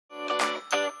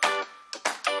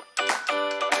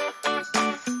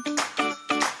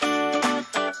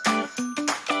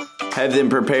Have them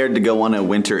prepared to go on a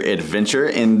winter adventure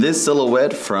in this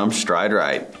silhouette from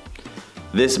Rite&reg.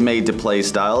 This made-to-play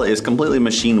style is completely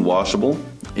machine washable.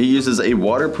 It uses a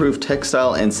waterproof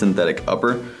textile and synthetic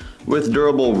upper with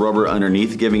durable rubber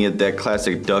underneath, giving it that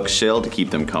classic duck shell to keep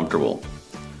them comfortable.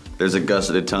 There's a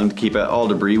gusseted tongue to keep out all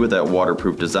debris with that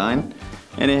waterproof design,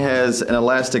 and it has an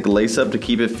elastic lace-up to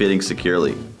keep it fitting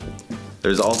securely.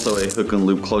 There's also a hook and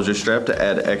loop closure strap to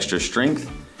add extra strength,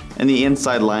 and the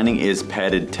inside lining is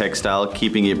padded textile,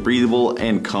 keeping it breathable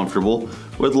and comfortable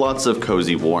with lots of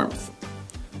cozy warmth.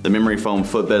 The memory foam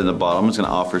footbed in the bottom is going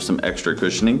to offer some extra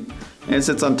cushioning, and it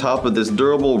sits on top of this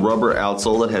durable rubber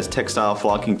outsole that has textile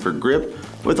flocking for grip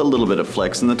with a little bit of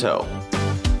flex in the toe.